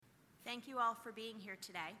Thank you all for being here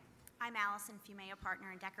today. I'm Allison Fumeo,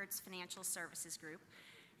 partner in Deckert's Financial Services Group,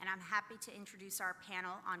 and I'm happy to introduce our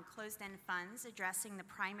panel on closed-end funds addressing the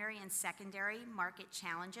primary and secondary market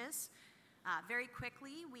challenges. Very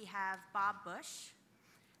quickly, we have Bob Bush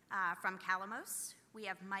from Calamos. We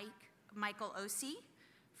have Michael Ossie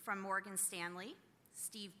from Morgan Stanley,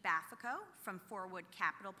 Steve Baffico from Forwood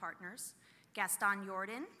Capital Partners, Gaston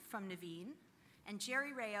Jordan from Nuveen, and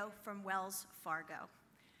Jerry Rayo from Wells Fargo.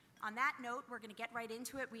 On that note, we're going to get right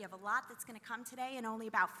into it. We have a lot that's going to come today in only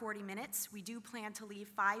about 40 minutes. We do plan to leave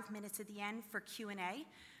 5 minutes at the end for Q&A.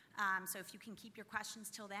 So if you can keep your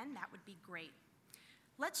questions till then, that would be great.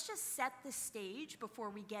 Let's just set the stage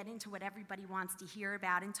before we get into what everybody wants to hear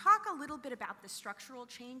about and talk a little bit about the structural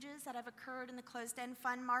changes that have occurred in the closed-end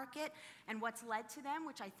fund market and what's led to them,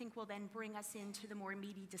 which I think will then bring us into the more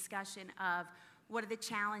meaty discussion of what are the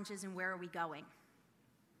challenges and where are we going.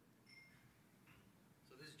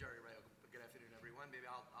 So this is Jerry Rayo. Good afternoon, everyone. Maybe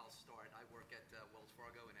I'll start. I work at Wells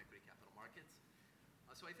Fargo in equity capital markets.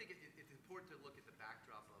 So I think it's important to look at the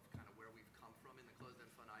backdrop of kind of where we've come from in the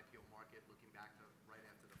closed-end fund IPO market, looking back to right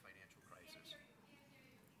after the financial crisis.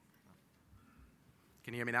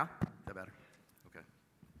 Can you hear me now? Is that better? Okay.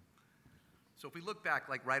 So if we look back,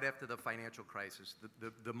 like right after the financial crisis,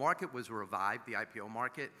 the market was revived, the IPO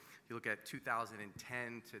market. If you look at 2010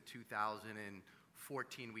 to 2014,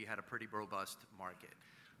 we had a pretty robust market.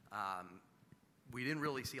 We didn't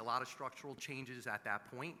really see a lot of structural changes at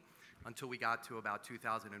that point until we got to about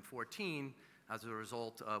 2014. As a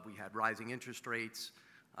result of, we had rising interest rates,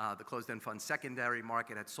 the closed-end fund secondary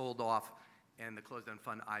market had sold off, and the closed-end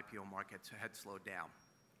fund IPO markets had slowed down.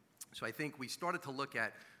 So I think we started to look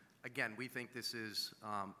at, again, we think this is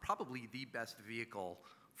probably the best vehicle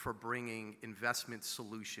for bringing investment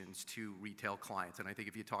solutions to retail clients. And I think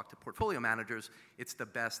if you talk to portfolio managers, it's the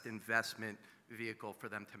best investment vehicle for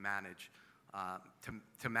them to manage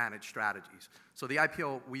strategies. So the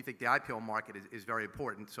IPO, we think the IPO market is very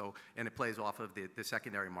important, and it plays off of the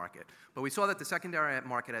secondary market. But we saw that the secondary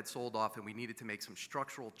market had sold off, and we needed to make some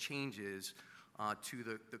structural changes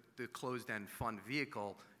to the closed-end fund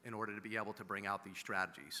vehicle in order to be able to bring out these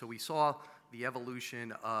strategies. So we saw the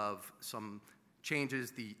evolution of some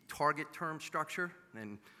changes, the target term structure,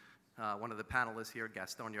 and one of the panelists here,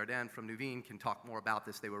 Gaston Jordan from Nuveen, can talk more about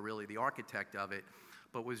this. They were really the architect of it,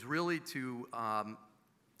 but was really to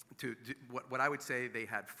what I would say they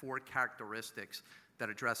had 4 characteristics that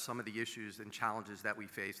address some of the issues and challenges that we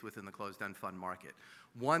faced within the closed-end fund market.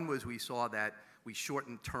 One was we saw that we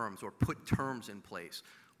shortened terms or put terms in place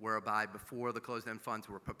whereby before the closed-end funds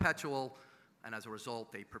were perpetual, and as a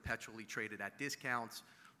result, they perpetually traded at discounts.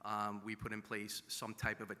 We put in place some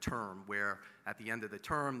type of a term where at the end of the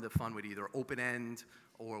term, the fund would either open-end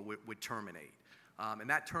or would terminate. And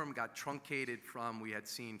that term got truncated from, we had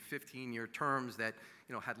seen 15-year terms that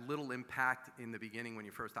had little impact in the beginning when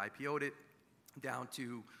you first IPO'd it, down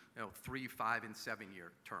to 3, 5, and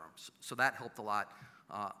 7-year terms. So that helped a lot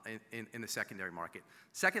in the secondary market.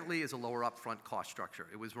 Secondly is a lower upfront cost structure.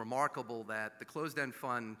 It was remarkable that the closed-end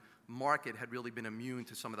fund market had really been immune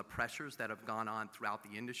to some of the pressures that have gone on throughout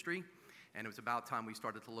the industry, and it was about time we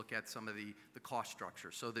started to look at some of the cost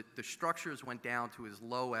structure. So the structures went down to as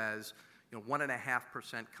low as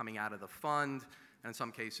 1.5% coming out of the fund, and in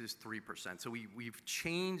some cases 3%. So we've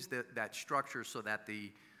changed that structure so that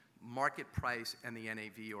the market price and the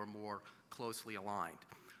NAV are more closely aligned.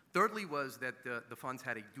 Thirdly was that the funds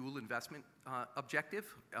had a dual investment objective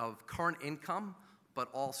of current income, but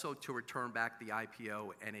also to return back the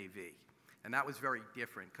IPO NAV. And that was very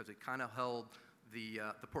different because it kind of held the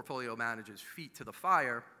portfolio manager's feet to the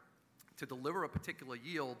fire to deliver a particular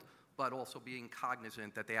yield, but also being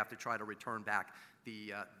cognizant that they have to try to return back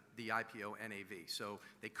the IPO NAV. So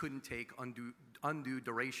they couldn't take undue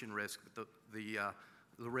duration risk,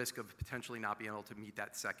 the risk of potentially not being able to meet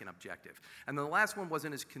that second objective. And then the last one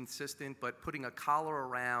wasn't as consistent, but putting a collar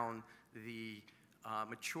around the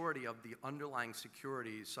maturity of the underlying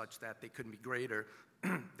securities such that they couldn't be greater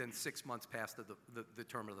than 6 months past the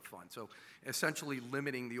term of the fund. So essentially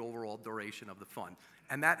limiting the overall duration of the fund.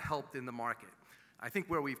 And that helped in the market. I think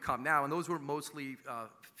where we've come now, and those were mostly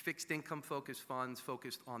fixed income focused funds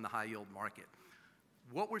focused on the high yield market.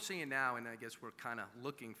 What we're seeing now, and I guess we're kind of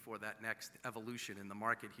looking for that next evolution in the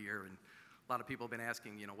market here, and a lot of people have been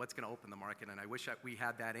asking, what's going to open the market, and I wish we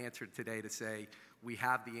had that answer today to say we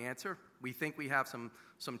have the answer. We think we have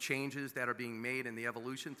some changes that are being made in the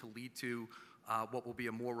evolution to lead to what will be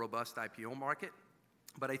a more robust IPO market.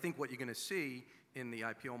 But I think what you're going to see in the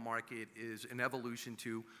IPO market is an evolution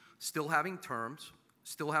to still having terms,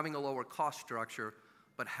 still having a lower cost structure,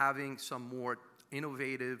 but having some more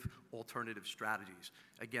innovative alternative strategies.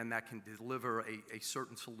 Again, that can deliver a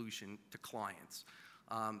certain solution to clients.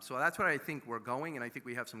 So that's what I think we're going, and I think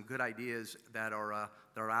we have some good ideas that are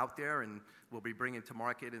out there, and we'll be bringing to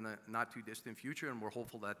market in the not too distant future, and we're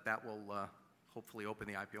hopeful that that will hopefully open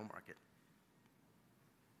the IPO market.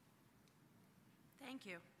 Thank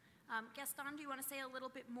you. Gaston, do you want to say a little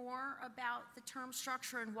bit more about the term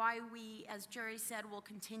structure and why we, as Jerry said, will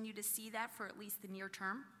continue to see that for at least the near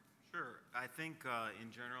term? Sure. I think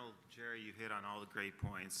in general, Jerry, you hit on all the great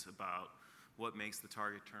points about what makes the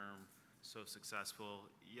target term so successful.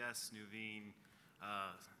 Yes, Nuveen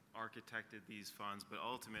architected these funds, but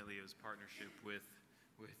ultimately it was partnership with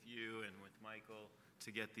you and with Michael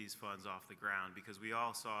to get these funds off the ground, because we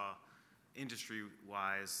all saw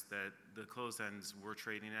industry-wise that the closed ends were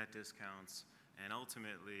trading at discounts, and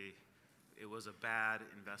ultimately it was a bad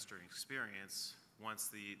investor experience once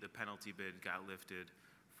the penalty bid got lifted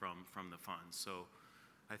from the funds. So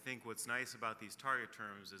I think what's nice about these target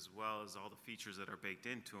terms, as well as all the features that are baked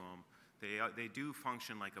into them, they do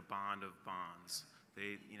function like a bond of bonds.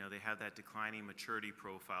 They have that declining maturity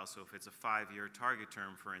profile. So if it's a 5-year target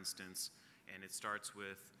term, for instance, and it starts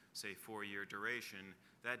with, say, 4-year duration,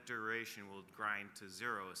 that duration will grind to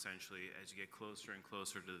zero, essentially, as you get closer and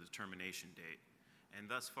closer to the termination date. And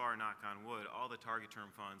thus far, knock on wood, all the target term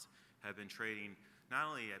funds have been trading not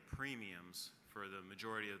only at premiums for the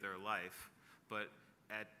majority of their life, but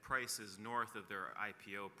at prices north of their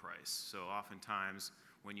IPO price. So oftentimes,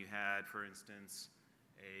 when you had, for instance,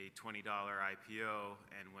 a $20 IPO,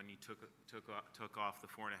 and when you took off the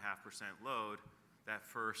 4.5% load, that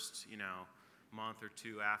first month or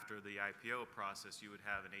two after the IPO process, you would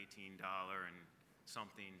have an $18 and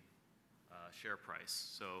something share price.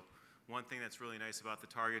 So one thing that's really nice about the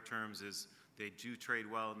target terms is they do trade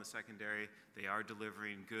well in the secondary. They are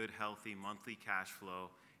delivering good, healthy monthly cash flow,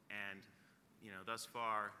 and thus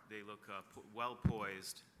far they look well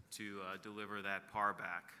poised to deliver that par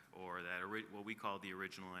back, or that what we call the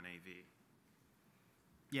original NAV.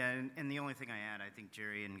 Yeah, and the only thing I add, I think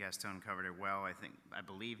Jerry and Gaston covered it well. I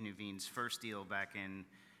believe Nuveen's first deal back in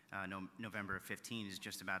November of 15 is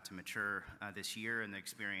just about to mature this year, and the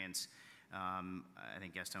experience, I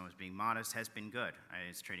think Gaston was being modest, has been good.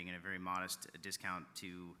 It's trading at a very modest discount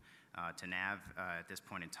to NAV at this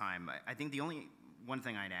point in time. I think the only one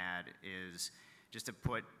thing I'd add is just to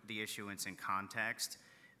put the issuance in context.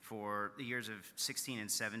 For the years of 16 and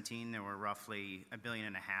 17, there were roughly $1.5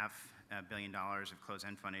 billion of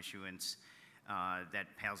closed-end fund issuance. That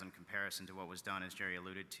pales in comparison to what was done, as Jerry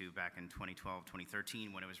alluded to, back in 2012,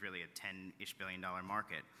 2013, when it was really a $10-ish billion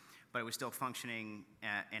market. But it was still functioning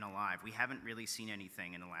and alive. We haven't really seen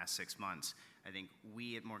anything in the last 6 months. I think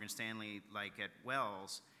we at Morgan Stanley, like at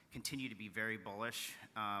Wells, continue to be very bullish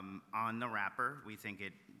on the wrapper. We think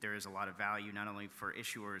there is a lot of value not only for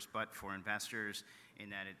issuers but for investors, in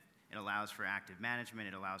that it allows for active management,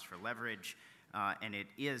 it allows for leverage, and it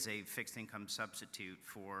is a fixed income substitute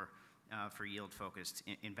for yield-focused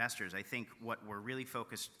investors. I think what we're really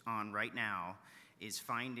focused on right now is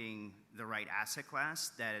finding the right asset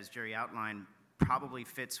class that, as Jerry outlined, probably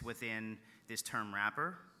fits within this term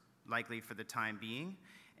wrapper, likely for the time being,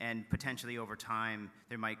 and potentially over time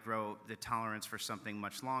there might grow the tolerance for something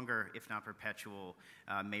much longer, if not perpetual,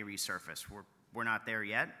 may resurface. We're not there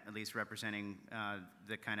yet, at least representing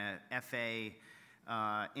the kind of FA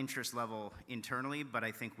interest level internally, but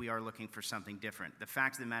I think we are looking for something different. The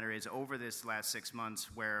fact of the matter is, over this last 6 months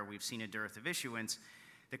where we've seen a dearth of issuance,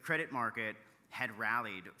 the credit market had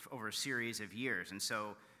rallied over a series of years, and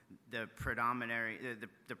so the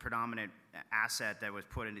predominant asset that was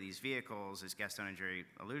put into these vehicles, as Gaston and Jerry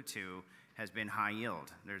alluded to, has been high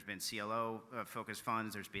yield. There's been CLO-focused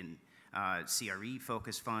funds, there's been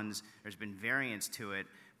CRE-focused funds, there's been variance to it,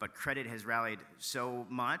 but credit has rallied so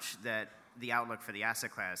much that the outlook for the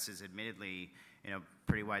asset class is admittedly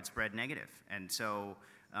pretty widespread negative. And so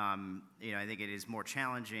I think it is more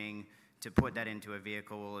challenging to put that into a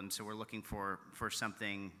vehicle, and so we're looking for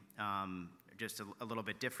something just a little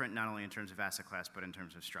bit different, not only in terms of asset class, but in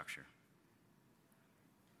terms of structure.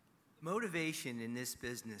 Motivation in this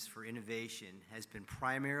business for innovation has been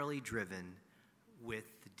primarily driven with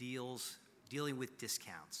the dealing with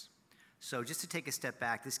discounts. So just to take a step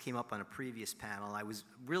back, this came up on a previous panel. I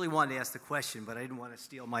really wanted to ask the question, but I didn't want to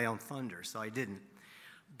steal my own thunder, so I didn't.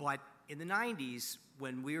 But in the 90s,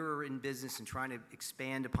 when we were in business and trying to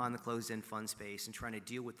expand upon the closed-end fund space and trying to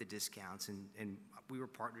deal with the discounts, and we were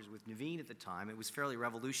partners with Nuveen at the time, it was fairly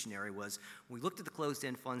revolutionary, was when we looked at the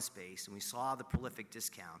closed-end fund space and we saw the prolific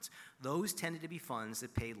discounts, those tended to be funds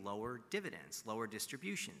that paid lower dividends, lower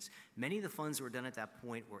distributions. Many of the funds that were done at that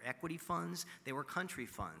point were equity funds. They were country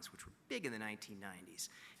funds, which were big in the 1990s.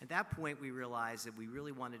 At that point, we realized that we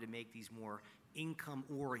really wanted to make these more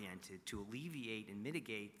income-oriented to alleviate and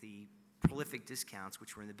mitigate the prolific discounts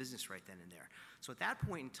which were in the business right then and there. So at that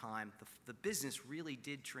point in time, the business really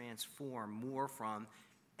did transform more from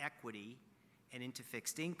equity and into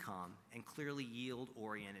fixed income and clearly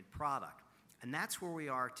yield-oriented product. And that's where we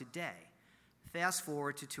are today. Fast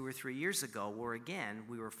forward to 2 or 3 years ago, where again,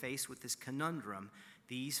 we were faced with this conundrum.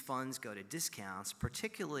 These funds go to discounts,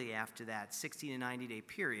 particularly after that 60 to 90-day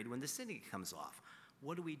period when the syndicate comes off.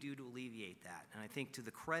 What do we do to alleviate that? And I think to the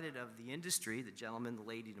credit of the industry, the gentleman, the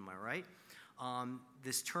lady to my right,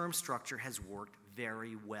 this term structure has worked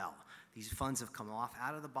very well. These funds have come off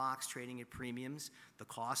out of the box trading at premiums. The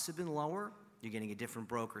costs have been lower. You're getting a different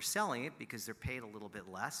broker selling it because they're paid a little bit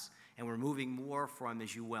less. And we're moving more from,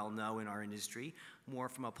 as you well know in our industry, more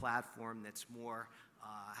from a platform that's more,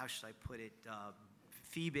 how should I put it,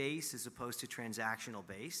 fee-based as opposed to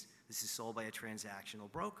transactional-based. This is sold by a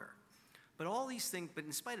transactional broker. But all these things, but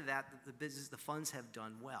in spite of that, the funds have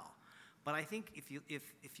done well. But I think if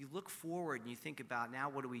you look forward and you think about now,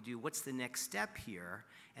 what do we do? What's the next step here?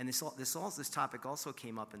 And this topic also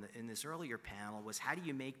came up in this earlier panel, was how do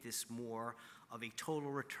you make this more of a total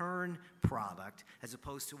return product as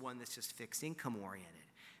opposed to one that's just fixed income oriented?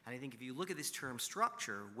 And I think if you look at this term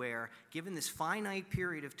structure, where given this finite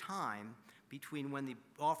period of time between when the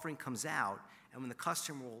offering comes out and when the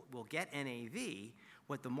customer will get NAV,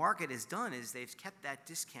 what the market has done is they've kept that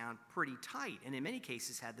discount pretty tight, and in many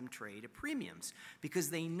cases had them trade at premiums because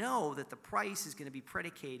they know that the price is going to be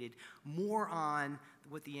predicated more on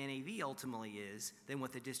what the NAV ultimately is than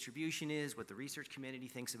what the distribution is, what the research community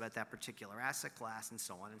thinks about that particular asset class, and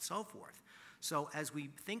so on and so forth. So as we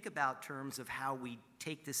think about terms of how we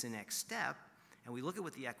take this the next step, and we look at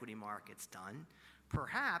what the equity market's done,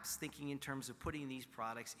 perhaps thinking in terms of putting these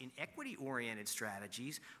products in equity-oriented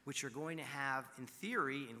strategies, which are going to have, in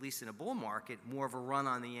theory, at least in a bull market, more of a run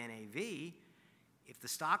on the NAV. If the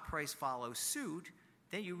stock price follows suit,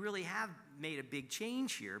 then you really have made a big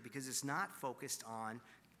change here because it's not focused on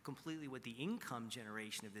completely what the income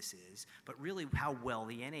generation of this is, but really how well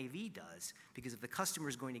the NAV does. Because if the customer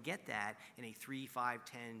is going to get that in a 3, 5,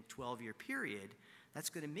 10, 12-year period, that's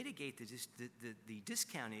going to mitigate the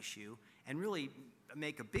discount issue and really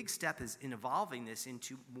make a big step in evolving this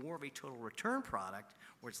into more of a total return product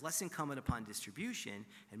where it's less incumbent upon distribution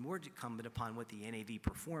and more incumbent upon what the NAV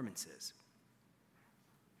performance is.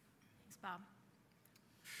 Thanks, Bob.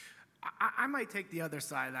 I might take the other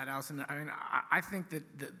side of that, Allison. I mean, I think that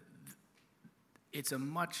it's a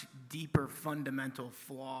much deeper fundamental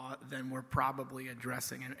flaw than we're probably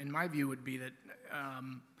addressing. And my view would be that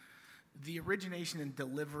the origination and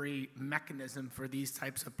delivery mechanism for these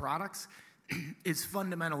types of products is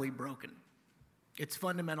fundamentally broken. It's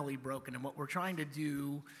fundamentally broken. And what we're trying to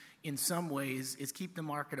do in some ways is keep the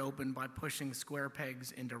market open by pushing square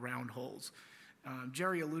pegs into round holes.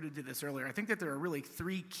 Jerry alluded to this earlier. I think that there are really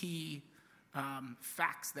 3 key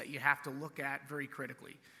facts that you have to look at very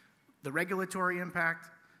critically. The regulatory impact,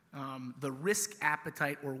 the risk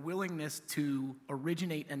appetite or willingness to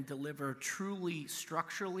originate and deliver truly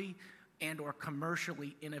structurally and or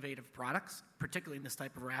commercially innovative products, particularly in this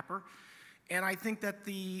type of wrapper. And I think that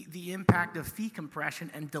the impact of fee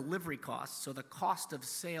compression and delivery costs, so the cost of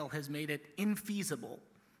sale has made it infeasible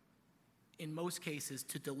in most cases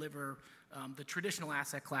to deliver the traditional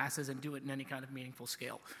asset classes and do it in any kind of meaningful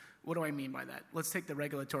scale. What do I mean by that? Let's take the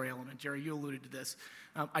regulatory element. Jerry, you alluded to this.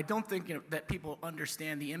 I don't think that people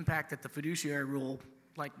understand the impact that the fiduciary rule,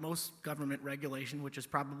 like most government regulation, which is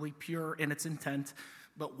probably pure in its intent,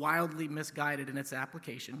 but wildly misguided in its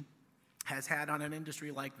application, has had on an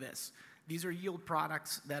industry like this. These are yield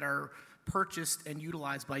products that are purchased and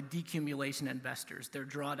utilized by decumulation investors. They're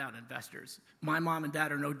drawdown investors. My mom and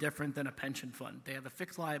dad are no different than a pension fund. They have a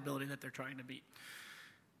fixed liability that they're trying to meet.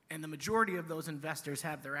 And the majority of those investors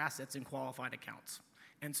have their assets in qualified accounts.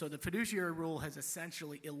 And so the fiduciary rule has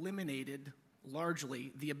essentially eliminated,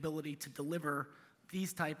 largely, the ability to deliver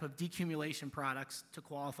these type of decumulation products to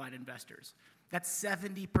qualified investors. That's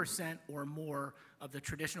 70% or more of the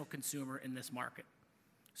traditional consumer in this market.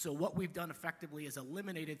 So what we've done effectively is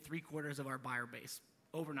eliminated 3/4 of our buyer base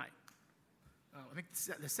overnight. I think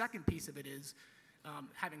the second piece of it is,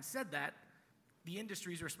 having said that, the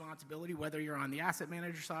industry's responsibility, whether you're on the asset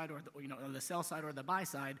manager side or on the sell side or the buy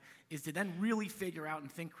side, is to then really figure out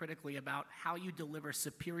and think critically about how you deliver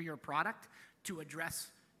superior product to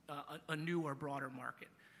address a new or broader market.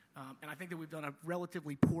 And I think that we've done a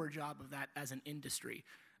relatively poor job of that as an industry.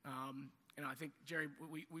 I think, Jerry,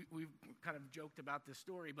 we've kind of joked about this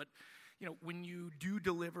story, but when you do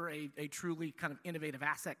deliver a truly kind of innovative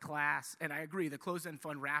asset class, and I agree, the closed-end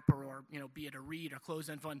fund wrapper, or be it a REIT or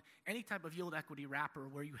closed-end fund, any type of yield equity wrapper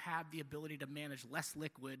where you have the ability to manage less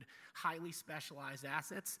liquid, highly specialized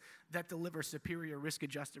assets that deliver superior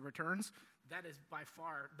risk-adjusted returns, that is by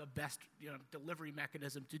far the best delivery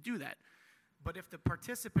mechanism to do that. But if the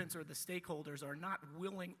participants or the stakeholders are not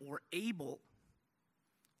willing or able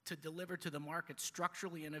to deliver to the market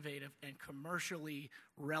structurally innovative and commercially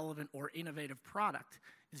relevant or innovative product,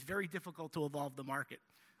 it's very difficult to evolve the market.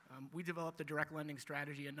 We developed a direct lending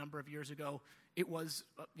strategy a number of years ago. It was,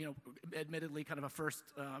 admittedly kind of a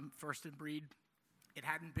first in breed. It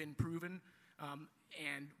hadn't been proven,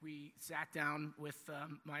 and we sat down with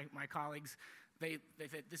my colleagues. They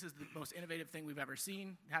said, this is the most innovative thing we've ever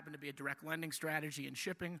seen. It happened to be a direct lending strategy in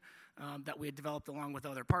shipping that we had developed along with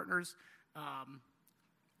other partners.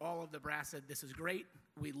 All of the brass said, this is great,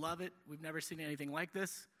 we love it, we've never seen anything like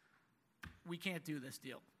this. We can't do this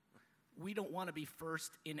deal. We don't want to be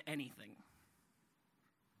first in anything.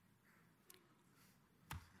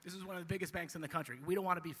 This is one of the biggest banks in the country. We don't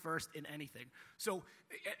want to be first in anything. So,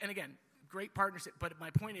 and again, great partnership, but my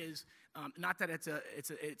point is, not that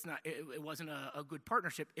it wasn't a good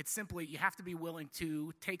partnership. It's simply you have to be willing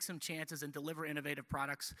to take some chances and deliver innovative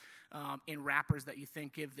products in wrappers that you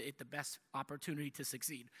think give it the best opportunity to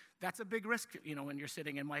succeed. That's a big risk, when you're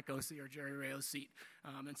sitting in Mike Ossie or Jerry Rayo's seat.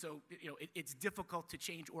 And so, it's difficult to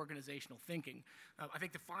change organizational thinking. I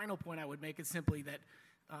think the final point I would make is simply that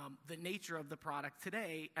the nature of the product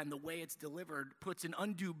today and the way it's delivered puts an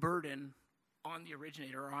undue burden on the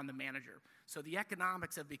originator or on the manager. So the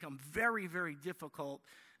economics have become very, very difficult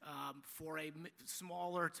for a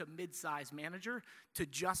smaller to mid-sized manager to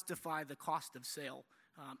justify the cost of sale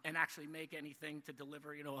and actually make anything to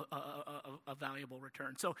deliver, a valuable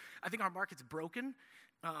return. So I think our market's broken,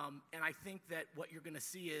 and I think that what you're going to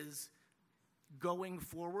see is going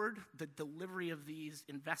forward, the delivery of these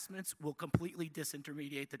investments will completely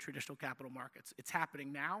disintermediate the traditional capital markets. It's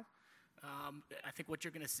happening now. I think what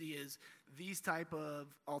you're going to see is these type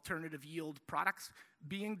of alternative yield products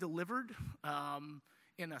being delivered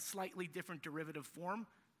in a slightly different derivative form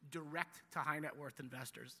direct to high net worth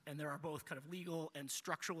investors. And there are both kind of legal and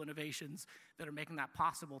structural innovations that are making that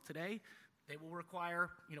possible today. They will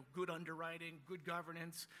require good underwriting, good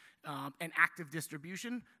governance, and active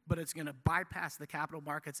distribution, but it's going to bypass the capital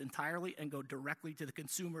markets entirely and go directly to the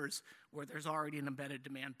consumers where there's already an embedded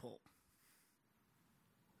demand pull.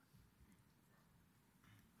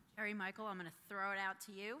 Jerry, Michael, I'm going to throw it out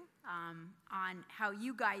to you on how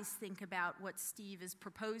you guys think about what Steve is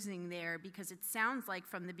proposing there, because it sounds like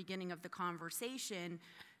from the beginning of the conversation,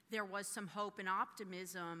 there was some hope and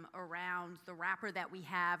optimism around the wrapper that we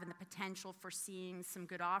have and the potential for seeing some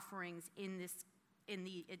good offerings in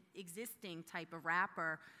the existing type of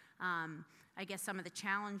wrapper. I guess some of the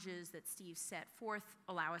challenges that Steve set forth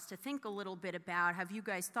allow us to think a little bit about. Have you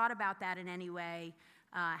guys thought about that in any way?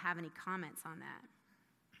 Have any comments on that?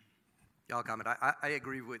 Yeah, I'll comment. I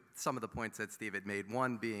agree with some of the points that Steve had made.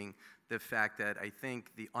 One being the fact that I think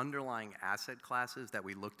the underlying asset classes that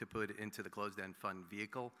we look to put into the closed-end fund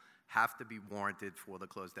vehicle have to be warranted for the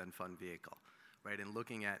closed-end fund vehicle, right? And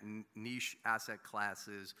looking at niche asset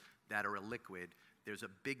classes that are illiquid, there's a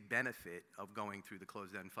big benefit of going through the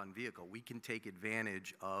closed-end fund vehicle. We can take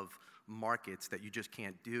advantage of markets that you just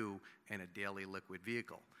can't do in a daily liquid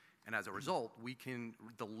vehicle. And as a result, we can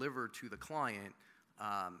deliver to the client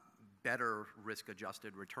better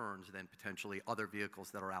risk-adjusted returns than potentially other vehicles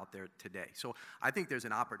that are out there today. So I think there's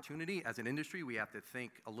an opportunity. As an industry, we have to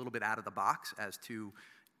think a little bit out of the box as to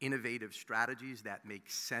innovative strategies that make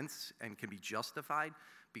sense and can be justified,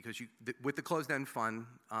 because with the closed-end fund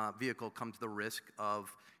vehicle comes the risk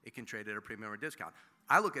of it can trade at a premium or discount.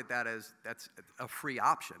 I look at that as that's a free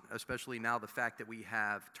option, especially now the fact that we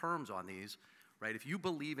have terms on these, right? If you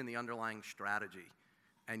believe in the underlying strategy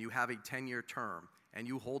and you have a 10-year term, and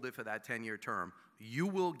you hold it for that 10-year term, you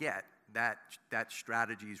will get that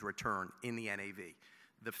strategy's return in the NAV.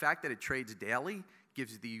 The fact that it trades daily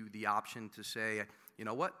gives you the option to say, you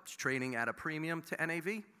know what, it's trading at a premium to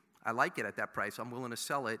NAV. I like it at that price. I'm willing to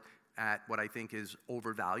sell it at what I think is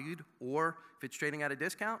overvalued. Or if it's trading at a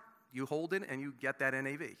discount, you hold it and you get that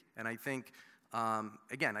NAV. And I think,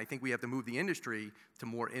 again, I think we have to move the industry to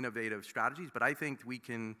more innovative strategies, but I think we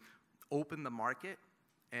can open the market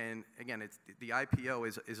And again, the IPO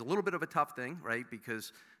is a little bit of a tough thing, right?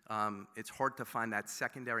 Because it's hard to find that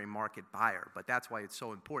secondary market buyer. But that's why it's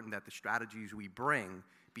so important that the strategies we bring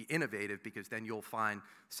be innovative, because then you'll find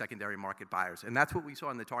secondary market buyers. And that's what we saw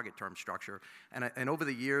in the target term structure. And over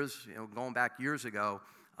the years, going back years ago,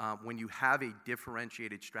 when you have a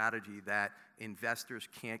differentiated strategy that investors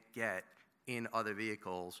can't get in other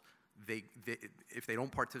vehicles, if they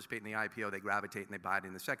don't participate in the IPO, they gravitate and they buy it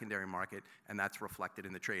in the secondary market, and that's reflected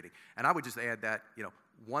in the trading. And I would just add that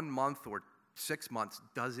 1 month or 6 months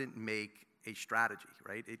doesn't make a strategy,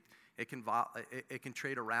 right? It can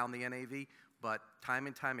trade around the NAV, but time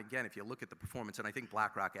and time again, if you look at the performance, and I think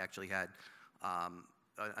BlackRock actually had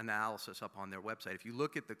analysis up on their website. If you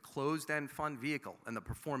look at the closed-end fund vehicle and the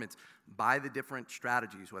performance by the different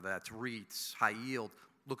strategies, whether that's REITs, high yield,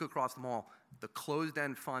 look across them all, the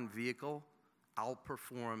closed-end fund vehicle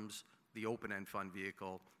outperforms the open-end fund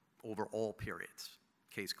vehicle over all periods.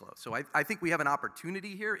 Case closed. So I think we have an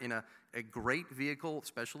opportunity here in a great vehicle,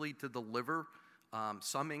 especially to deliver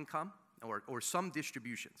some income or some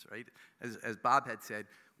distributions, right? As Bob had said,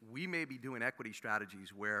 we may be doing equity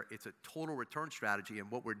strategies where it's a total return strategy, and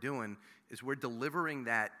what we're doing is we're delivering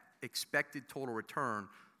that expected total return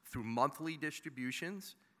through monthly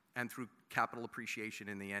distributions and through capital appreciation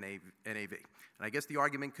in the NAV. And I guess the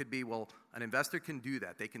argument could be, well, an investor can do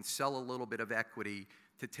that. They can sell a little bit of equity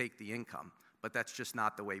to take the income, but that's just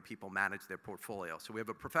not the way people manage their portfolio. So we have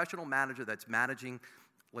a professional manager that's managing,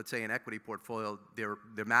 let's say, an equity portfolio. They're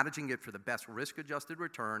managing it for the best risk-adjusted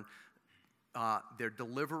return. They're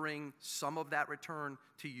delivering some of that return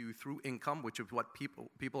to you through income, which is what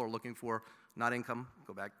people are looking for, not income,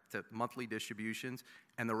 go back to monthly distributions,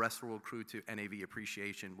 and the rest will accrue to NAV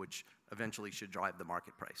appreciation, which eventually should drive the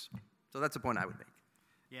market price. So that's the point I would make.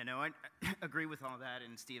 Yeah, no, I agree with all that.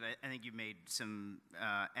 And Steve, I think you made some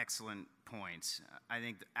excellent points. I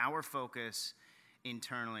think our focus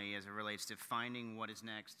internally as it relates to finding what is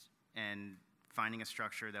next and finding a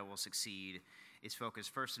structure that will succeed is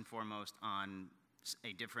focused first and foremost on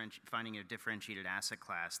finding a differentiated asset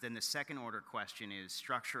class. Then the second order question is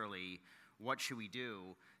structurally, what should we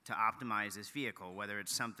do to optimize this vehicle? Whether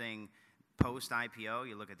it's something post-IPO,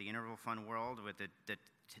 you look at the interval fund world with the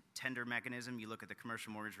tender mechanism, you look at the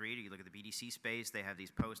commercial mortgage REIT, you look at the BDC space, they have these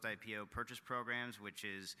post-IPO purchase programs, which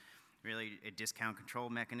is really a discount control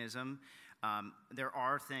mechanism. There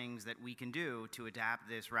are things that we can do to adapt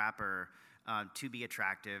this wrapper to be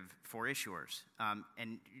attractive for issuers.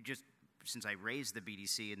 And just since I raised the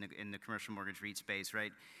BDC in the commercial mortgage REIT space,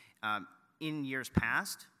 right, in years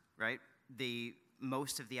past, right,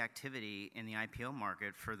 most of the activity in the IPO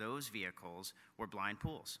market for those vehicles were blind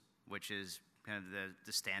pools, which is kind of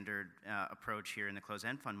the standard approach here in the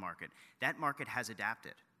closed-end fund market. That market has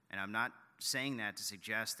adapted, and I'm not saying that to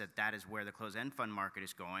suggest that that is where the closed-end fund market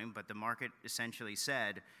is going, but the market essentially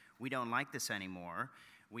said, we don't like this anymore.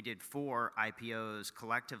 We did 4 IPOs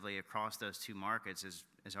collectively across those two markets,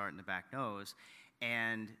 as Art in the back knows,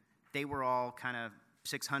 and they were all kind of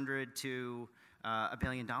 $600 to $1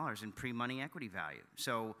 billion in pre-money equity value.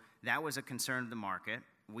 So that was a concern of the market.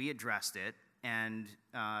 We addressed it, and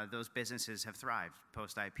those businesses have thrived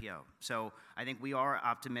post-IPO. So I think we are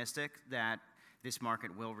optimistic that this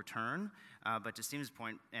market will return, but to Steven's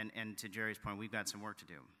point and to Jerry's point, we've got some work to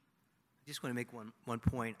do. I just want to make one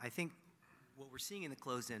point. I think what we're seeing in the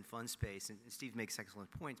closed-end fund space, and Steve makes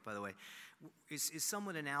excellent points, by the way, is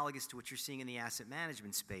somewhat analogous to what you're seeing in the asset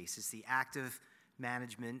management space. It's the active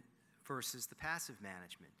management versus the passive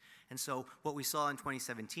management. And so what we saw in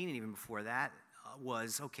 2017 and even before that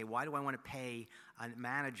was, okay, why do I want to pay a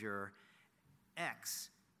manager X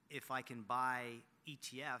if I can buy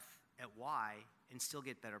ETF at Y and still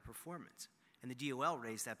get better performance? And the DOL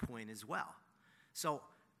raised that point as well. So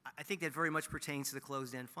I think that very much pertains to the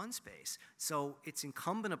closed-end fund space. So it's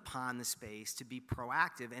incumbent upon the space to be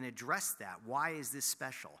proactive and address that. Why is this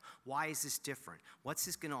special? Why is this different? What's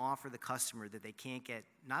this going to offer the customer that they can't get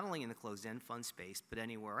not only in the closed-end fund space, but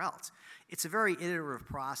anywhere else? It's a very iterative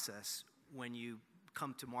process when you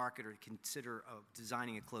come to market or consider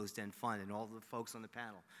designing a closed-end fund, and all the folks on the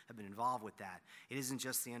panel have been involved with that. It isn't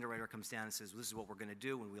just the underwriter comes down and says, well, this is what we're going to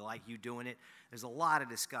do, and we like you doing it. There's a lot of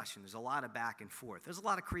discussion. There's a lot of back and forth. There's a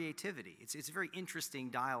lot of creativity. It's a very interesting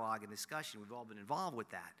dialogue and discussion. We've all been involved with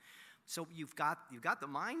that. So you've got the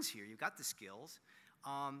minds here. You've got the skills.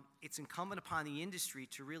 It's incumbent upon the industry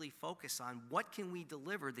to really focus on what can we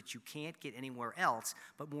deliver that you can't get anywhere else,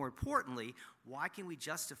 but more importantly, why can we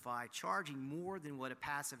justify charging more than what a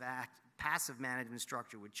passive management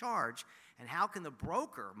structure would charge, and how can the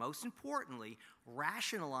broker, most importantly,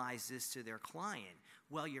 rationalize this to their client?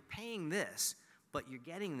 Well, you're paying this, but you're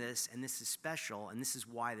getting this, and this is special, and this is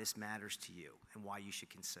why this matters to you and why you should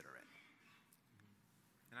consider it.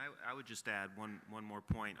 And I would just add one more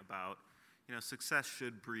point about, success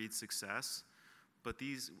should breed success. But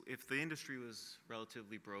if the industry was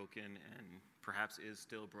relatively broken and perhaps is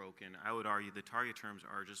still broken, I would argue the target terms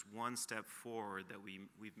are just one step forward that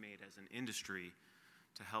we've made as an industry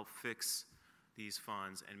to help fix these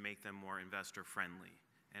funds and make them more investor friendly.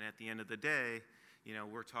 And at the end of the day,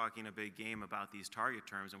 we're talking a big game about these target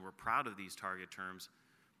terms, and we're proud of these target terms,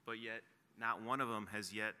 but yet not one of them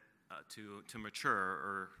has yet to mature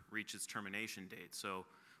or reach its termination date. So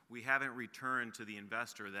we haven't returned to the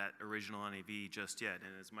investor that original NAV just yet.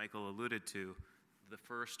 And as Michael alluded to, the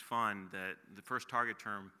first target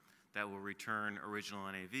term that will return original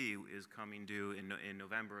NAV is coming due in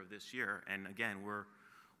November of this year. And again,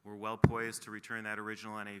 we're well poised to return that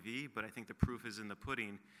original NAV, but I think the proof is in the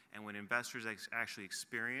pudding. And when investors actually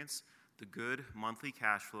experience the good monthly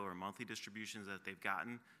cash flow or monthly distributions that they've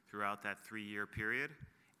gotten throughout that 3-year period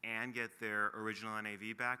and get their original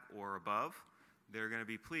NAV back or above, they're going to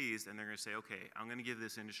be pleased, and they're going to say, okay, I'm going to give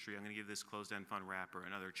this industry, I'm going to give this closed-end fund wrapper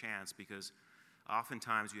another chance, because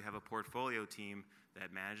oftentimes you have a portfolio team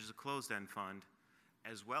that manages a closed-end fund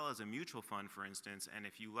as well as a mutual fund, for instance, and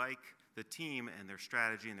if you like the team and their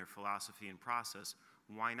strategy and their philosophy and process,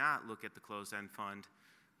 why not look at the closed-end fund,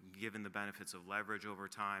 given the benefits of leverage over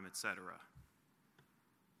time, et cetera?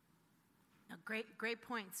 No, great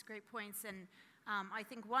points, and I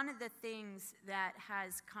think one of the things that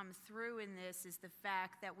has come through in this is the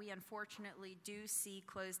fact that we unfortunately do see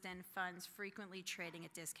closed-end funds frequently trading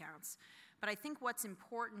at discounts. But I think what's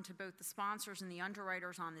important to both the sponsors and the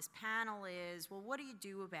underwriters on this panel is, well, what do you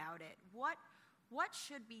do about it? What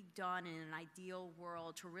should be done in an ideal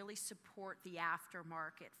world to really support the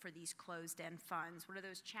aftermarket for these closed-end funds? What are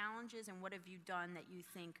those challenges, and what have you done that you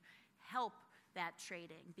think help that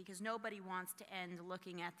trading? Because nobody wants to end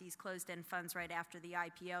looking at these closed-end funds right after the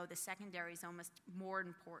IPO. The secondary is almost more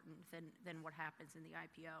important than what happens in the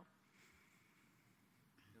IPO.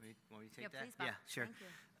 Want me to take that? Please, Bob. Yeah, sure. Thank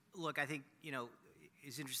you. Look, I think,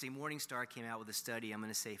 it's interesting. Morningstar came out with a study, I'm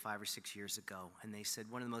going to say 5 or 6 years ago, and they said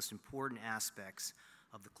one of the most important aspects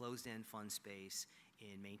of the closed-end fund space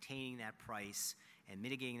in maintaining that price and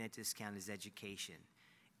mitigating that discount is education.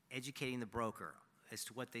 Educating the broker as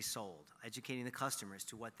to what they sold, educating the customer as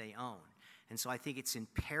to what they own. And so I think it's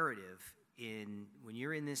imperative when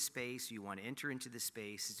you're in this space, you want to enter into this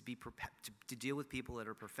space, is to deal with people that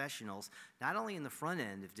are professionals, not only in the front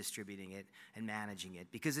end of distributing it and managing it,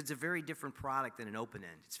 because it's a very different product than an open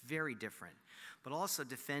end. It's very different. But also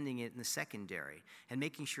defending it in the secondary and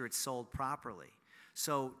making sure it's sold properly.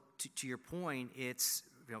 So to your point, it's,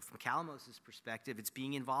 from Calamos' perspective, it's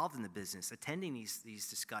being involved in the business, attending these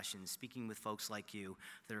discussions, speaking with folks like you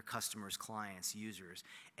that are customers, clients, users,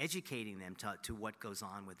 educating them to what goes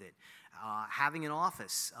on with it, having an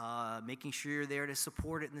office, making sure you're there to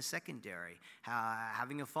support it in the secondary,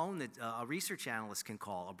 having a phone that a research analyst can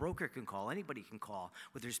call, a broker can call, anybody can call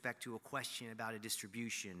with respect to a question about a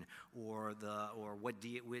distribution or the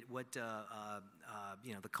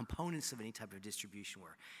components of any type of distribution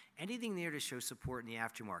were. Anything there to show support in the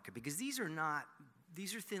aftermarket, because these are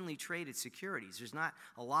thinly traded securities. There's not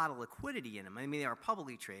a lot of liquidity in them. I mean, they are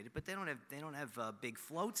publicly traded, but they don't have big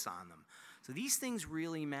floats on them. So these things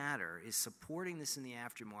really matter, is supporting this in the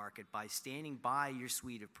aftermarket by standing by your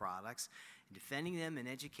suite of products, and defending them and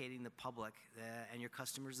educating the public and your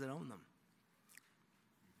customers that own them.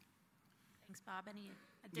 Thanks, Bob. Any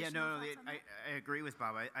additional thoughts on that? I agree with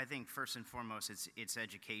Bob. I think first and foremost it's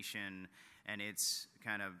education, and it's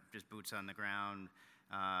kind of just boots on the ground,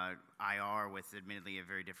 IR with admittedly a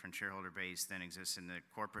very different shareholder base than exists in the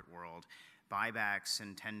corporate world. Buybacks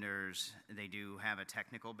and tenders, they do have a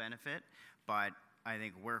technical benefit, but I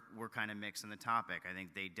think we're kind of mixed on the topic. I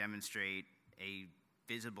think they demonstrate a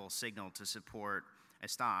visible signal to support a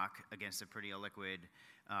stock against a pretty illiquid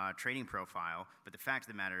trading profile. But the fact of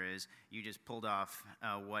the matter is, you just pulled off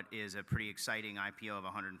what is a pretty exciting IPO of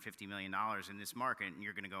 $150 million in this market, and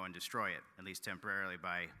you're going to go and destroy it, at least temporarily,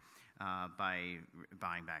 by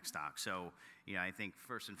buying back stock. So, I think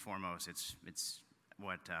first and foremost, it's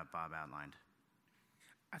what Bob outlined.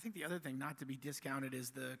 I think the other thing not to be discounted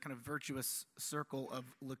is the kind of virtuous circle of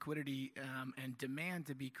liquidity and demand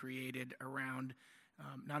to be created around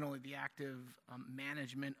not only the active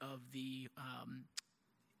management of the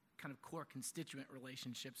kind of core constituent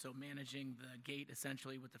relationship, so managing the gate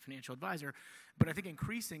essentially with the financial advisor, but I think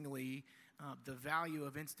increasingly the value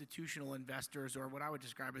of institutional investors, or what I would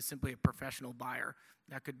describe as simply a professional buyer.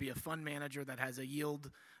 That could be a fund manager that has a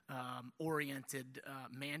yield-oriented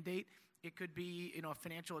mandate, It could be, a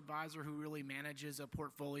financial advisor who really manages a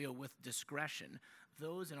portfolio with discretion.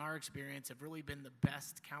 Those, in our experience, have really been the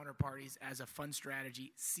best counterparties as a fund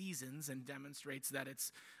strategy seasons and demonstrates that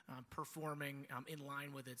it's performing in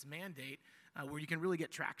line with its mandate, where you can really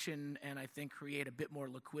get traction and I think create a bit more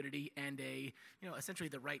liquidity and essentially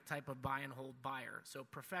the right type of buy and hold buyer. So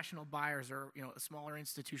professional buyers are, smaller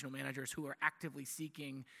institutional managers who are actively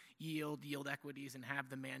seeking yield equities and have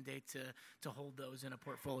the mandate to hold those in a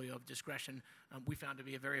portfolio of discretion. We found to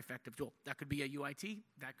be a very effective tool. That could be a UIT,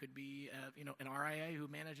 that could be an RIA who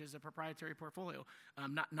manages a proprietary portfolio.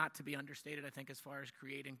 Not to be understated, I think, as far as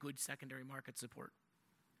creating good secondary market support.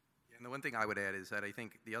 And the one thing I would add is that I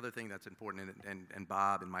think the other thing that's important, and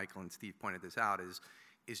Bob and Michael and Steve pointed this out,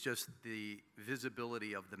 is just the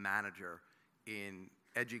visibility of the manager in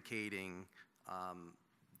educating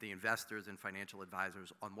the investors and financial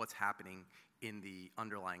advisors on what's happening in the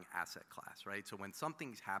underlying asset class, right? So when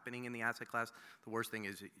something's happening in the asset class, the worst thing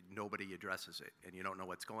is nobody addresses it, and you don't know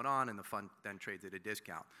what's going on, and the fund then trades at a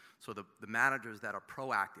discount. So the managers that are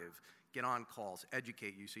proactive get on calls,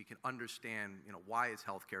 educate you so you can understand, why is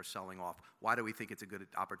healthcare selling off? Why do we think it's a good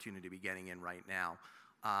opportunity to be getting in right now?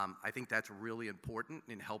 I think that's really important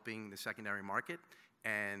in helping the secondary market.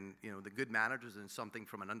 And, the good managers, and something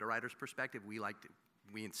from an underwriter's perspective,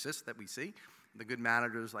 we insist that we see. The good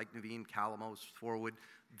managers like Nuveen, Calamos, Forward,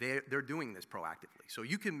 they're doing this proactively. So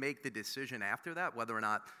you can make the decision after that whether or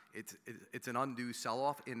not it's an undue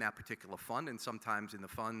sell-off in that particular fund. And sometimes in the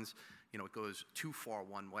funds, it goes too far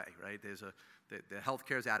one way, right? The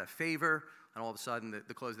healthcare's out of favor, and all of a sudden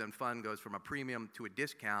the closed-end fund goes from a premium to a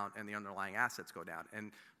discount, and the underlying assets go down.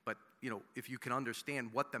 But if you can understand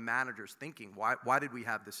what the manager's thinking, why did we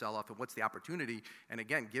have the sell-off, and what's the opportunity? And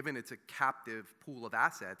again, given it's a captive pool of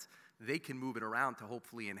assets, they can move it around to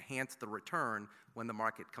hopefully enhance the return when the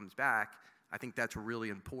market comes back. I think that's really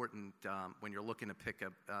important when you're looking to pick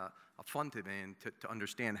a fund to be in to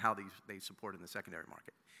understand how they support in the secondary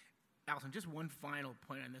market. Allison, just one final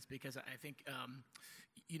point on this, because I think,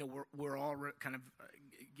 we're all kind of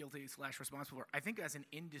guilty / responsible. I think as an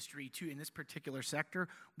industry, too, in this particular sector,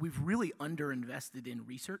 we've really underinvested in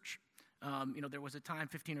research. There was a time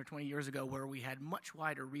 15 or 20 years ago where we had much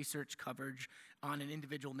wider research coverage on an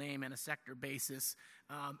individual name and a sector basis,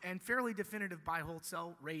 and fairly definitive buy, hold,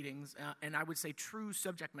 sell ratings, and I would say true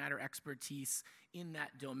subject matter expertise in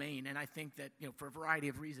that domain. And I think that, for a variety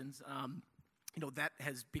of reasons, that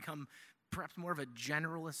has become perhaps more of a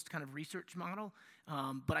generalist kind of research model.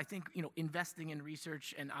 But I think, investing in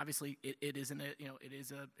research, and obviously it is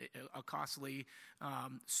a costly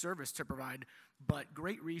service to provide, but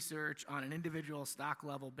great research on an individual stock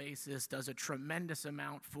level basis does a tremendous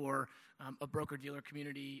amount for a broker-dealer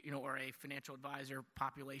community, or a financial advisor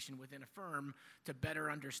population within a firm to better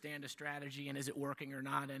understand a strategy and is it working or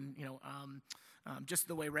not. And, just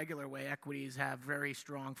the regular way equities have very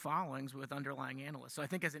strong followings with underlying analysts. So I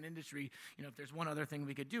think as an industry, if there's one other thing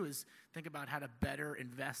we could do is think about how to better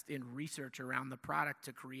invest in research around the product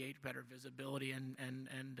to create better visibility and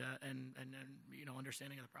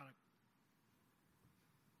understanding of the product.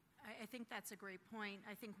 I think that's a great point.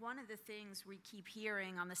 I think one of the things we keep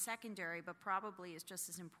hearing on the secondary, but probably is just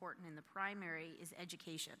as important in the primary, is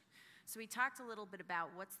education. So we talked a little bit about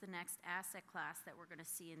what's the next asset class that we're going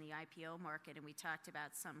to see in the IPO market, and we talked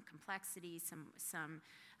about some complexity, some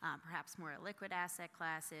perhaps more liquid asset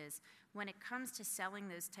classes. When it comes to selling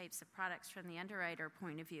those types of products from the underwriter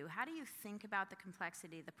point of view, how do you think about the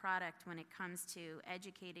complexity of the product when it comes to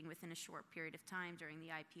educating within a short period of time during the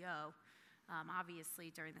IPO?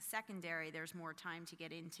 Obviously, during the secondary, there's more time to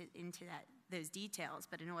get into those details,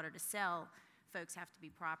 but in order to sell, folks have to be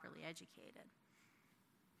properly educated.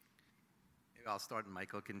 Maybe I'll start, and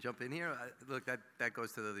Michael can jump in here. Look, that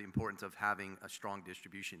goes to the importance of having a strong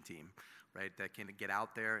distribution team, right, that can get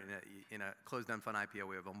out there. In a closed-end fund IPO,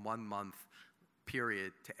 we have a 1-month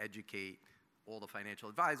period to educate all the financial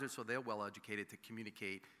advisors so they're well educated to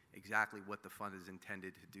communicate exactly what the fund is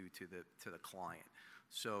intended to do to the client.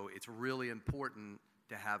 So it's really important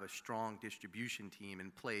to have a strong distribution team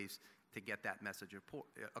in place to get that message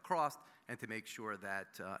across and to make sure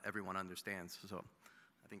that everyone understands. So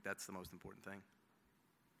I think that's the most important thing.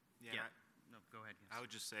 Yeah. No, go ahead. Yes. I would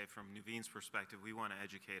just say from Nuveen's perspective, we want to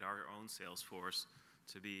educate our own sales force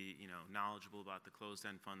to be, knowledgeable about the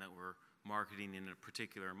closed-end fund that we're marketing in a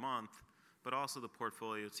particular month, but also the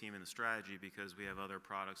portfolio team and the strategy, because we have other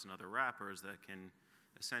products and other wrappers that can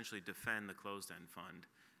essentially defend the closed-end fund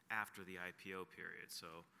after the IPO period. So,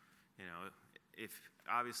 if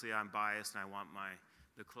obviously I'm biased and I want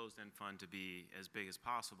the closed-end fund to be as big as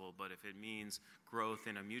possible, but if it means growth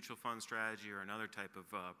in a mutual fund strategy or another type of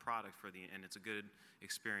product and it's a good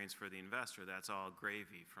experience for the investor, that's all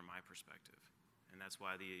gravy from my perspective. And that's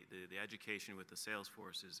why the education with the sales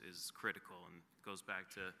force is critical, and goes back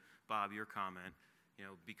to, Bob, your comment,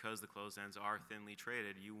 because the closed ends are thinly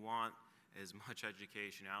traded, you want as much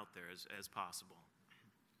education out there as possible.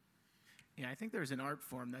 Yeah, I think there's an art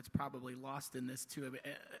form that's probably lost in this too,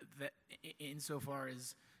 that insofar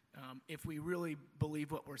as if we really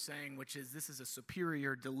believe what we're saying, which is this is a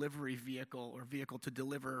superior delivery vehicle or vehicle to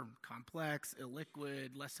deliver complex,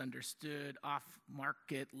 illiquid, less understood,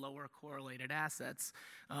 off-market, lower correlated assets,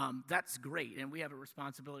 that's great, and we have a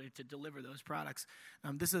responsibility to deliver those products.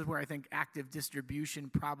 This is where I think active distribution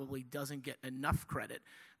probably doesn't get enough credit.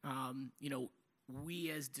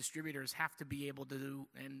 We as distributors have to be able to do,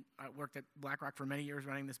 and I worked at BlackRock for many years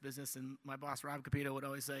running this business, and my boss, Rob Capito, would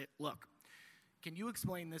always say, look, can you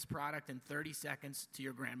explain this product in 30 seconds to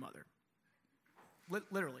your grandmother?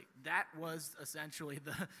 Literally, that was essentially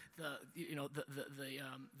the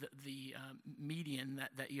median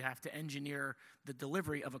that you have to engineer the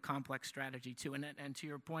delivery of a complex strategy to. And to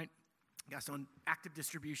your point, Gaston, active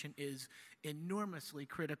distribution is enormously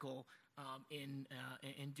critical in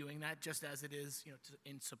doing that, just as it is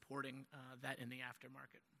in supporting that in the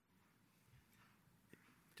aftermarket.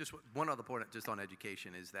 Just one other point, just on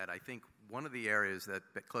education, is that I think one of the areas that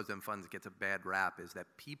closed-end funds gets a bad rap is that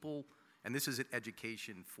people, and this is an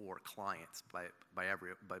education for clients by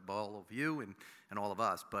all of you and all of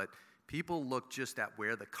us, but people look just at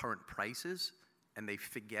where the current price is, and they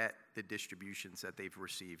forget the distributions that they've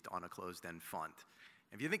received on a closed-end fund.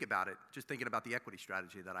 If you think about it, just thinking about the equity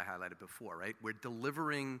strategy that I highlighted before, right? We're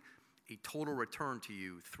delivering a total return to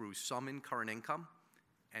you through some in current income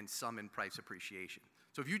and some in price appreciation.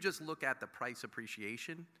 So if you just look at the price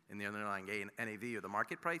appreciation in the underlying NAV or the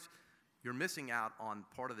market price, you're missing out on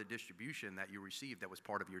part of the distribution that you received that was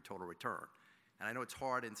part of your total return. And I know it's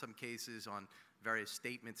hard in some cases on various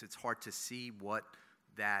statements, it's hard to see what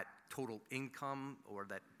that total income or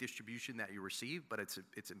that distribution that you receive, but it's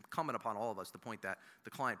incumbent upon all of us to point the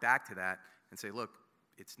client back to that and say, look,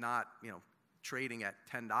 it's not trading at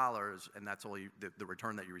 $10 and that's all the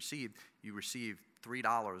return that you received. You received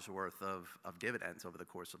 $3 worth of dividends over the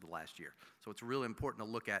course of the last year. So it's really important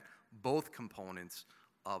to look at both components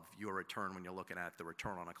of your return when you're looking at the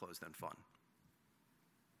return on a closed-end fund.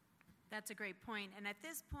 That's a great point. And at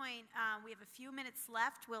this point, we have a few minutes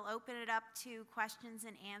left. We'll open it up to questions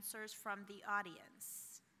and answers from the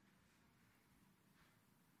audience.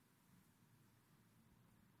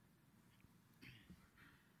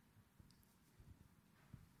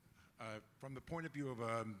 From the point of view of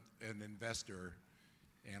an investor,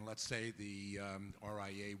 and let's say the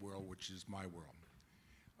RIA world, which is my world.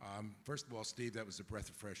 First of all, Steve, that was a breath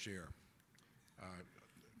of fresh air.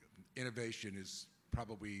 Innovation is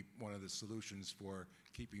probably one of the solutions for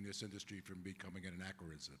keeping this industry from becoming an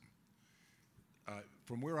anachronism.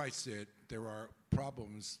 From where I sit, there are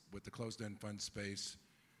problems with the closed-end fund space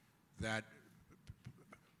that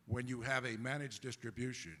when you have a managed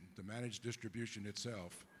distribution, the managed distribution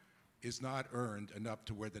itself is not earned enough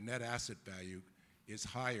to where the net asset value is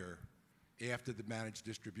higher after the managed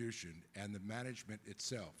distribution, and the management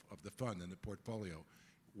itself of the fund and the portfolio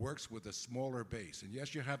works with a smaller base. And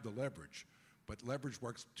yes, you have the leverage, but leverage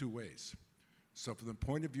works two ways. So from the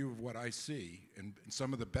point of view of what I see in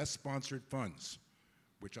some of the best sponsored funds,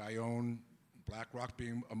 which I own, BlackRock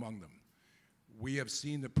being among them, we have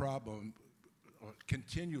seen the problem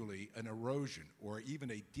continually an erosion or even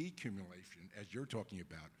a decumulation, as you're talking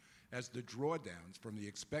about, as the drawdowns from the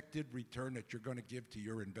expected return that you're going to give to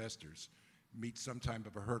your investors meet some type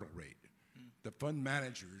of a hurdle rate. The fund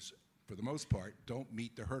managers, for the most part, don't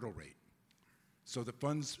meet the hurdle rate. So the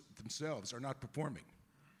funds themselves are not performing.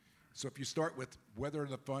 So if you start with whether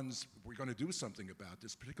the funds, we're going to do something about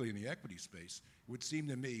this, particularly in the equity space, it would seem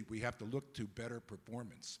to me we have to look to better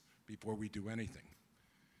performance before we do anything.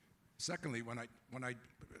 Secondly, when I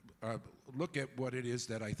look at what it is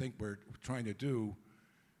that I think we're trying to do,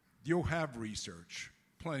 you'll have research,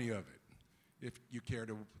 plenty of it, if you care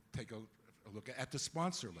to take a look at the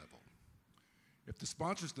sponsor level. If the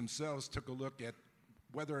sponsors themselves took a look at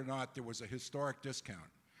whether or not there was a historic discount,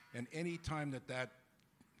 and any time that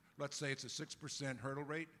let's say it's a 6% hurdle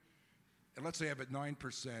rate, and let's say I have a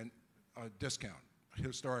 9% discount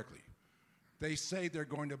historically, they say they're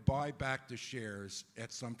going to buy back the shares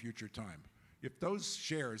at some future time. If those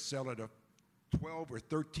shares sell at a 12 or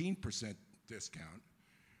 13% discount,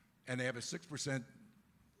 and they have a 6%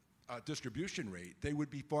 distribution rate, they would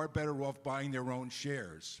be far better off buying their own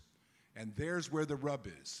shares. And there's where the rub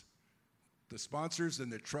is. The sponsors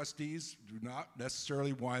and the trustees do not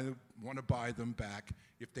necessarily want to buy them back.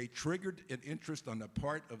 If they triggered an interest on the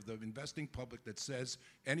part of the investing public that says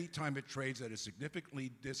anytime it trades at a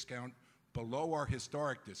significantly discount below our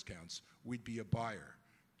historic discounts, we'd be a buyer.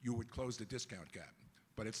 You would close the discount gap.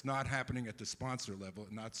 But it's not happening at the sponsor level,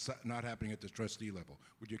 not happening at the trustee level.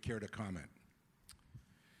 Would you care to comment?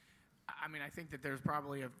 I mean, I think that there's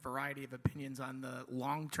probably a variety of opinions on the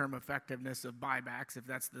long-term effectiveness of buybacks. If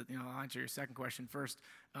that's I'll answer your second question first.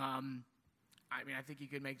 I mean, I think you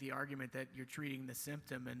could make the argument that you're treating the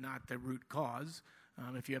symptom and not the root cause.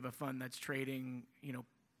 If you have a fund that's trading,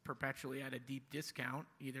 perpetually at a deep discount,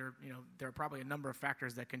 there are probably a number of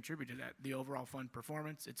factors that contribute to that. The overall fund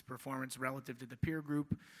performance, its performance relative to the peer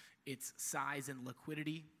group, its size and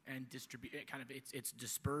liquidity, and kind of its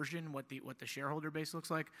dispersion, what the shareholder base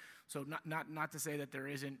looks like. So not to say that there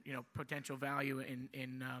isn't potential value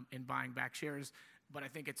in buying back shares, but I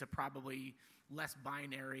think it's a probably less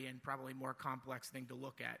binary and probably more complex thing to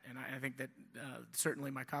look at. And I think that certainly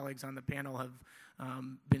my colleagues on the panel have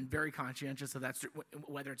been very conscientious of that,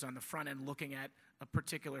 whether it's on the front end looking at a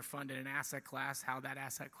particular fund in an asset class, how that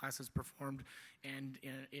asset class has performed, and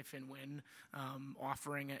if and when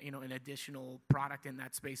offering an additional product in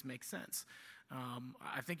that space makes sense.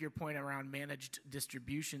 I think your point around managed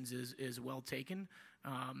distributions is well taken.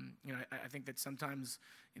 I think that sometimes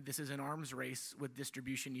this is an arms race with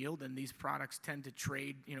distribution yield, and these products tend to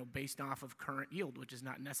trade, based off of current yield, which is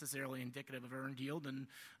not necessarily indicative of earned yield. And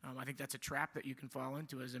I think that's a trap that you can fall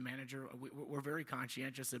into as a manager. We're very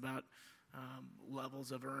conscientious about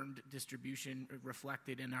levels of earned distribution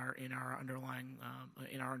reflected in our underlying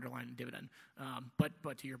dividend.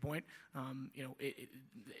 But to your point,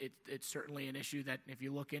 it's certainly an issue that if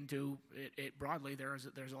you look into it broadly, there's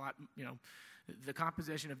a lot. The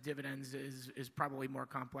composition of dividends is probably more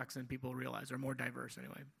complex than people realize, or more diverse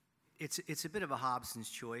anyway. It's a bit of a Hobson's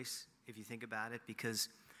choice if you think about it, because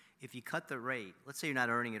if you cut the rate, let's say you're not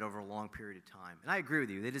earning it over a long period of time, and I agree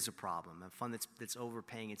with you, it is a problem. A fund that's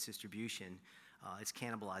overpaying its distribution, it's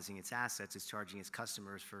cannibalizing its assets, it's charging its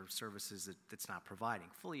customers for services that's not providing.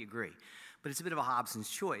 Fully agree. But it's a bit of a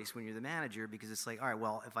Hobson's choice when you're the manager, because it's like, all right,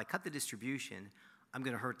 well, if I cut the distribution, I'm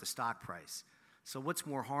going to hurt the stock price. So what's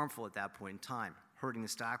more harmful at that point in time? Hurting the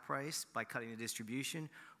stock price by cutting the distribution,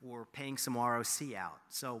 or paying some ROC out?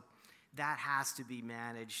 So that has to be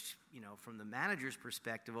managed, from the manager's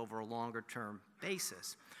perspective over a longer term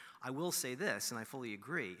basis. I will say this, and I fully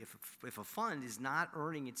agree, if a fund is not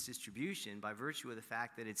earning its distribution by virtue of the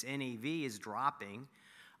fact that its NAV is dropping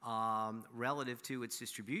relative to its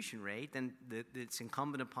distribution rate, then it's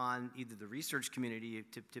incumbent upon either the research community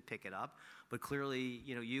to pick it up, but clearly,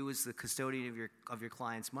 you as the custodian of your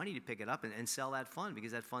client's money to pick it up and sell that fund,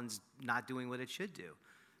 because that fund's not doing what it should do.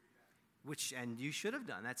 And you should have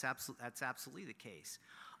done. That's absolutely the case.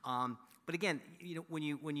 But again, when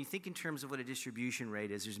you think in terms of what a distribution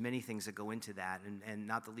rate is, there's many things that go into that, and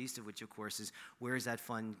not the least of which, of course, is where is that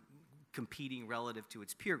fund competing relative to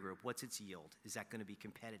its peer group? What's its yield? Is that going to be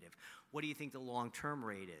competitive? What do you think the long-term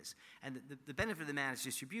rate is? And the benefit of the managed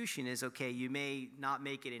distribution is, okay, you may not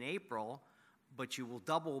make it in April, but you will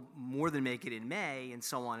double more than make it in May, and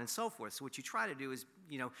so on and so forth. So what you try to do is,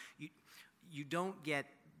 you don't get.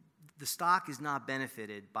 The stock is not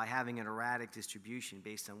benefited by having an erratic distribution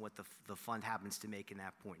based on what the fund happens to make in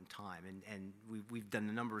that point in time. And we've done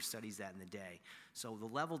a number of studies that in the day. So the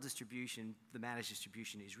level distribution, the managed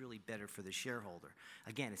distribution, is really better for the shareholder.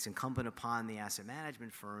 Again, it's incumbent upon the asset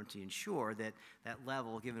management firm to ensure that that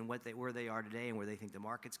level, given where they are today and where they think the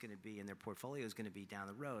market's going to be and their portfolio is going to be down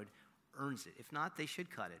the road, earns it. If not, they should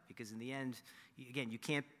cut it, because in the end, again, you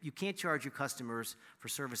can't charge your customers for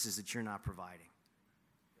services that you're not providing.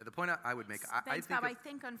 The point I would make, Thanks, Bob. I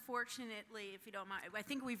think, unfortunately, if you don't mind, I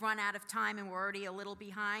think we've run out of time and we're already a little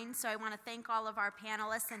behind. So I want to thank all of our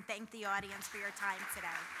panelists and thank the audience for your time today.